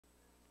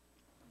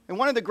And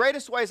one of the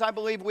greatest ways I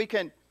believe we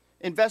can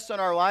invest in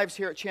our lives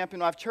here at Champion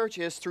Life Church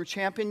is through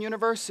Champion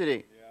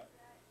University. Yeah.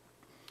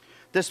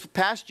 This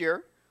past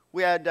year,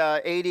 we had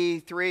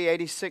 83,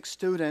 86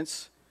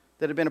 students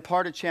that have been a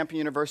part of Champion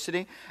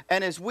University.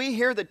 And as we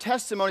hear the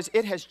testimonies,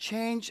 it has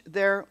changed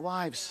their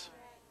lives.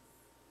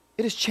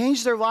 It has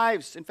changed their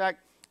lives. In fact,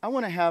 I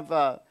want to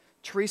have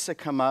Teresa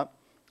come up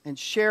and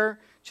share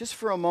just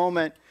for a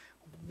moment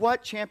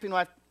what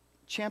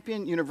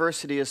Champion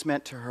University has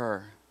meant to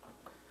her.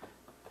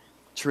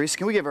 Teresa,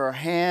 can we give her a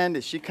hand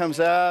as she comes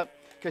up?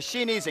 Because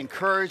she needs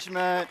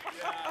encouragement.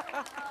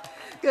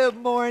 Good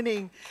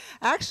morning.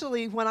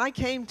 Actually, when I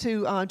came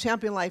to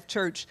Champion Life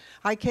Church,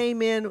 I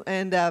came in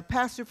and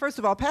Pastor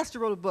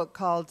wrote a book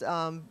called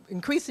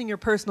Increasing Your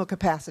Personal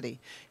Capacity.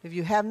 If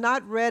you have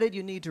not read it,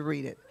 you need to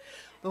read it.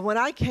 But when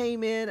I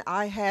came in,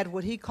 I had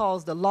what he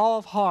calls the law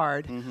of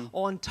hard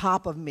on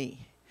top of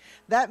me.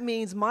 That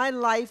means my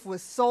life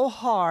was so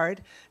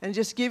hard, and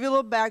just give you a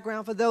little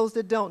background for those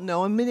that don't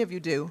know, and many of you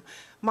do.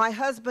 My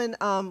husband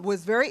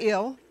was very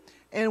ill,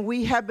 and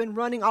we have been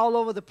running all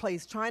over the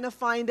place trying to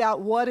find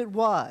out what it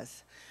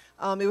was.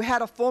 It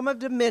had a form of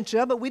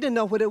dementia, but we didn't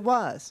know what it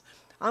was.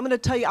 I'm going to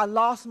tell you, I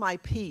lost my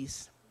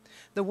peace.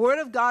 The Word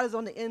of God is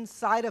on the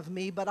inside of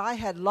me, but I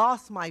had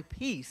lost my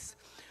peace.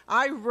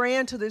 I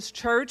ran to this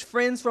church.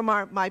 Friends from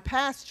my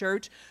past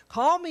church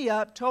called me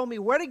up, told me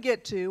where to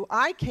get to.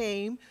 I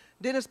came.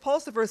 Dennis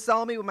Pulsifer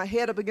saw me with my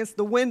head up against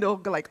the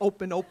window, like,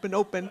 open, open,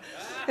 open.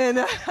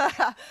 And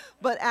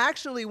but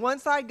actually,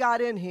 once I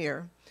got in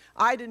here,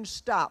 I didn't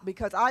stop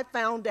because I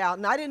found out,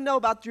 and I didn't know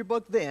about your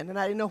book then, and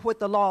I didn't know what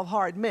the law of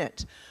hard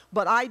meant.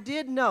 But I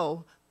did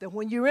know that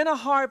when you're in a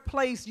hard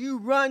place, you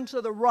run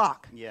to the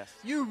rock. Yes.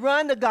 You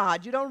run to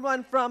God. You don't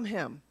run from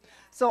him.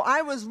 So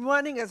I was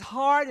running as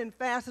hard and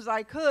fast as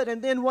I could,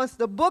 and then once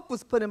the book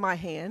was put in my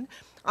hand,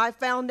 I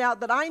found out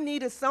that I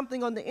needed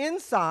something on the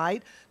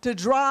inside to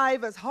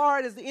drive as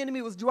hard as the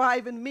enemy was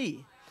driving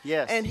me.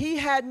 Yes. And he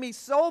had me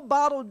so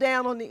bottled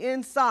down on the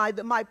inside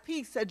that my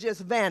peace had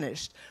just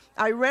vanished.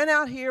 I ran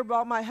out here,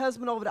 brought my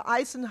husband over to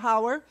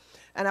Eisenhower,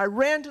 and I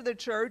ran to the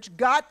church,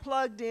 got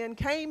plugged in,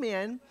 came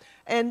in,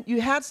 and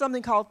you had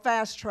something called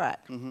Fast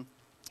Track.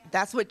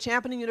 That's what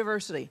Champion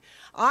University.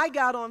 I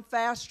got on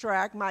Fast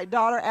Track, my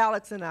daughter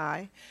Alex and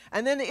I,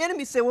 and then the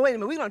enemy said, well, wait a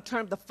minute, we're going to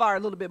turn up the fire a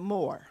little bit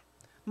more.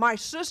 My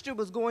sister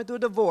was going through a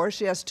divorce.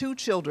 She has 2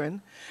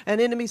 children. And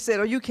the enemy said,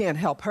 oh, you can't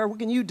help her. What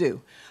can you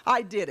do?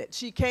 I did it.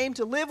 She came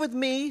to live with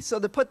me, so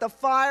to put the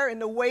fire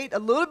and the weight a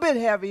little bit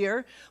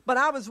heavier, but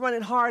I was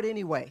running hard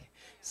anyway.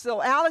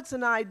 So Alex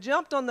and I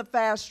jumped on the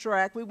Fast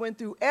Track. We went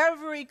through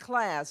every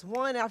class,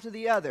 one after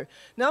the other.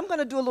 Now I'm going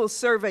to do a little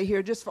survey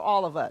here just for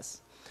all of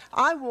us.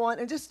 I want,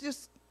 and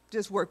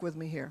just work with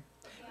me here.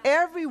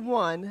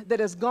 Everyone that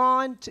has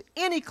gone to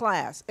any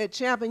class at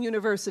Champion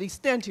University,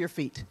 stand to your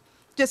feet.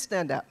 Just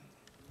stand up.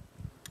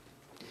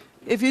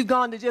 If you've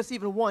gone to just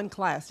even one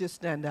class, just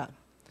stand up.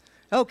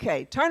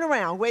 Okay, turn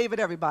around, wave at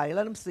everybody,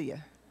 let them see you.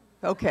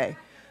 Okay,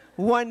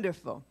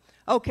 wonderful.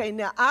 Okay,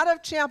 now out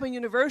of Champion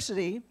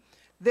University,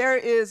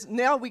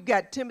 now we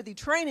got Timothy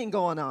training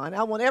going on.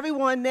 I want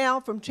everyone now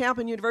from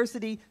Champion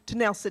University to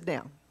now sit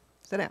down.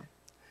 Sit down.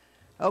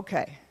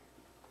 Okay.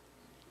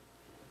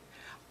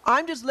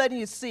 I'm just letting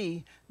you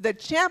see that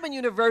Champion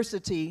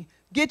University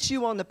gets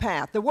you on the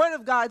path. The Word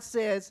of God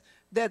says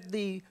that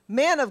the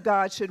man of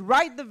God should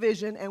write the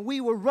vision and we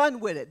will run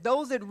with it.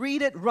 Those that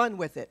read it, run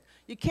with it.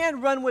 You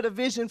can't run with a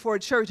vision for a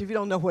church if you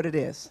don't know what it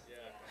is. Yeah.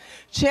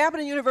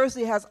 Champion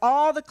University has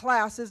all the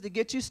classes to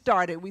get you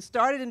started. We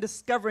started in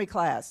discovery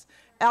class.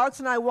 Alex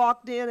and I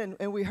walked in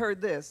and we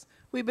heard this.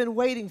 We've been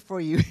waiting for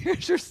you.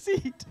 Here's your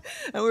seat.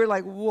 And we were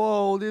like,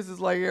 whoa, this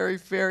is like airy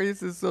fairy.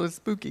 This is so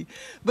spooky.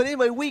 But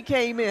anyway, we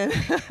came in.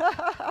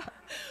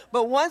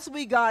 But once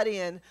we got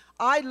in,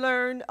 I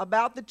learned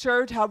about the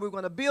church, how we were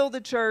going to build the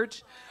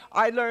church.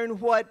 I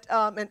learned what,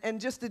 and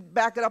just to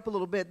back it up a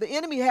little bit, the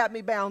enemy had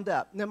me bound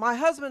up. Now, my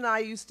husband and I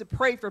used to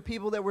pray for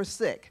people that were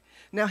sick.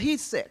 Now,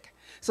 he's sick.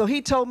 So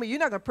he told me, you're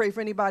not going to pray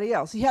for anybody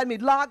else. He had me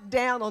locked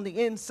down on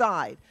the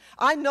inside.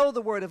 I know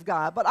the Word of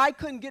God, but I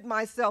couldn't get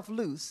myself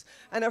loose.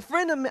 And a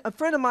friend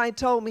of mine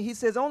told me, he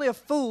says, only a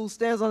fool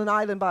stands on an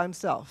island by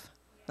himself.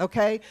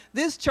 Okay?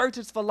 This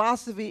church's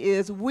philosophy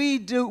is we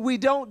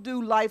don't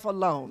do life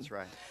alone. That's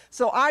right.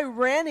 So I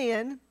ran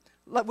in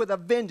with a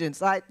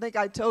vengeance. I think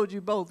I told you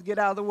both, get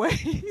out of the way,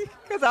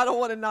 because I don't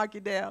want to knock you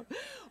down.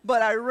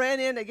 But I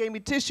ran in, they gave me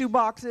tissue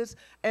boxes,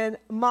 and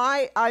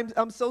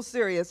I'm so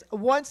serious.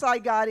 Once I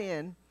got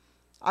in,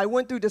 I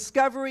went through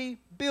discovery,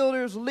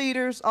 builders,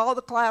 leaders, all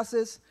the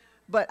classes,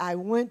 but I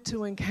went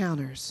to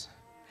encounters.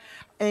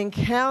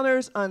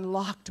 Encounters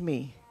unlocked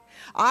me.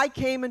 I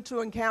came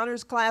into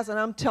encounters class, and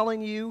I'm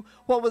telling you,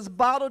 what was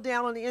bottled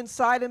down on the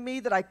inside of me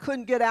that I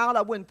couldn't get out,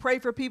 I wouldn't pray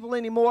for people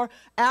anymore.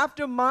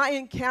 After my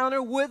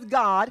encounter with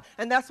God,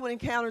 and that's what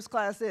encounters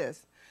class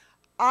is,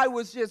 I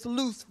was just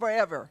loose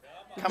forever.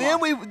 Then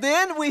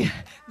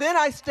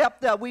I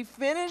stepped up. We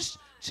finished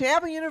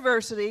Champion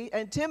University,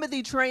 and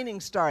Timothy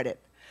training started.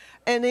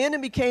 And the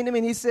enemy came to me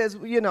and he says,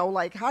 you know,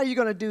 like, how are you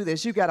going to do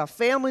this? You got a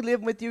family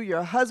living with you, you're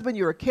a husband,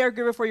 you're a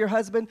caregiver for your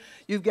husband,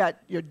 you've got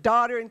your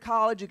daughter in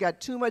college, you got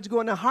too much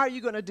going on. How are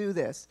you going to do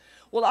this?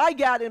 Well, I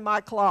got in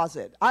my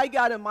closet. I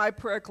got in my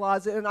prayer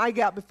closet and I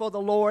got before the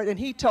Lord and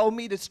he told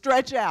me to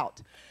stretch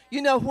out.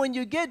 You know, when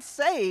you get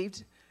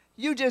saved,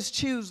 you just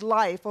choose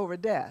life over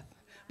death.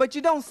 But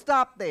you don't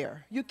stop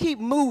there. You keep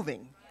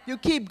moving. You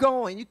keep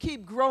going. You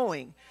keep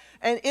growing.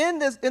 And in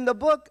the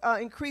book,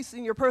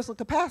 Increasing Your Personal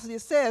Capacity,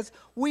 it says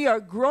we are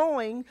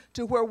growing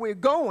to where we're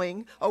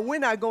going or we're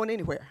not going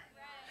anywhere.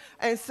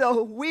 And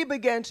so we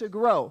began to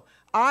grow.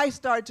 I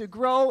started to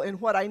grow in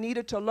what I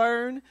needed to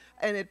learn,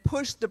 and it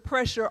pushed the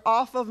pressure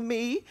off of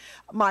me.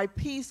 My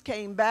peace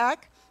came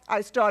back.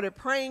 I started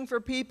praying for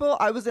people.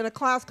 I was in a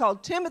class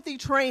called Timothy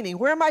Training.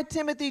 Where are my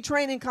Timothy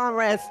Training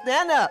comrades?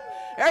 Stand up.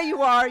 There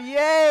you are.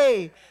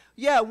 Yay.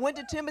 Yeah, went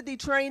to Timothy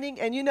Training,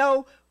 and you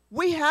know,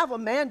 we have a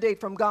mandate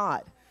from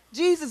God.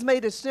 Jesus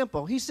made it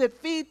simple. He said,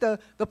 feed the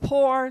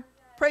poor,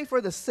 pray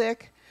for the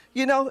sick.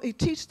 You know, he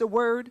teach the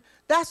word.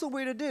 That's what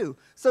we're to do.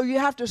 So you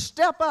have to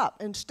step up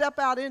and step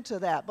out into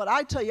that. But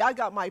I tell you, I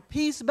got my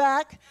peace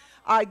back.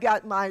 I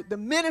got the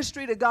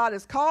ministry that God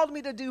has called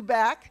me to do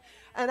back.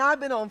 And I've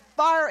been on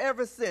fire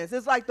ever since.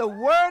 It's like the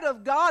word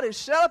of God is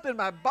shut up in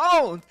my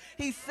bones.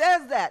 He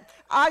says that.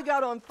 I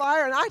got on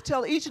fire, and I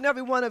tell each and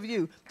every one of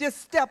you,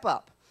 just step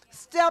up.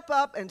 Step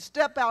up and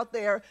step out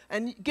there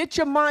and get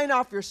your mind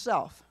off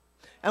yourself.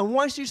 And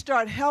once you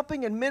start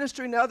helping and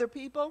ministering to other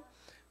people,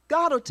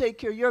 God will take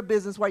care of your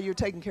business while you're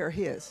taking care of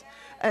his.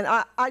 And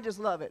I just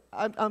love it.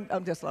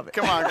 I'm just love it.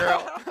 Come on,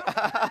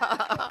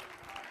 girl.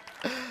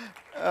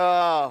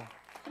 Oh.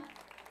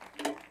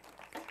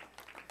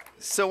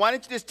 So why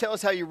don't you just tell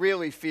us how you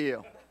really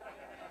feel?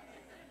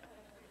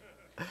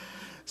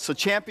 So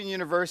Champion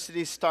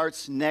University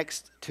starts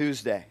next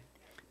Tuesday.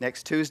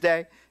 Next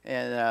Tuesday.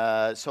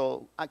 And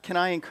so can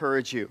I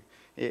encourage you?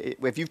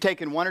 If you've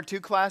taken 1 or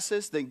 2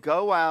 classes, then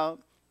go out.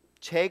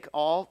 Take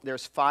all,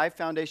 there's 5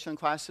 foundational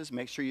classes.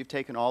 Make sure you've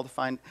taken all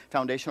the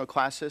foundational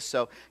classes.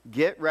 So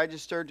get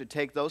registered to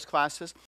take those classes.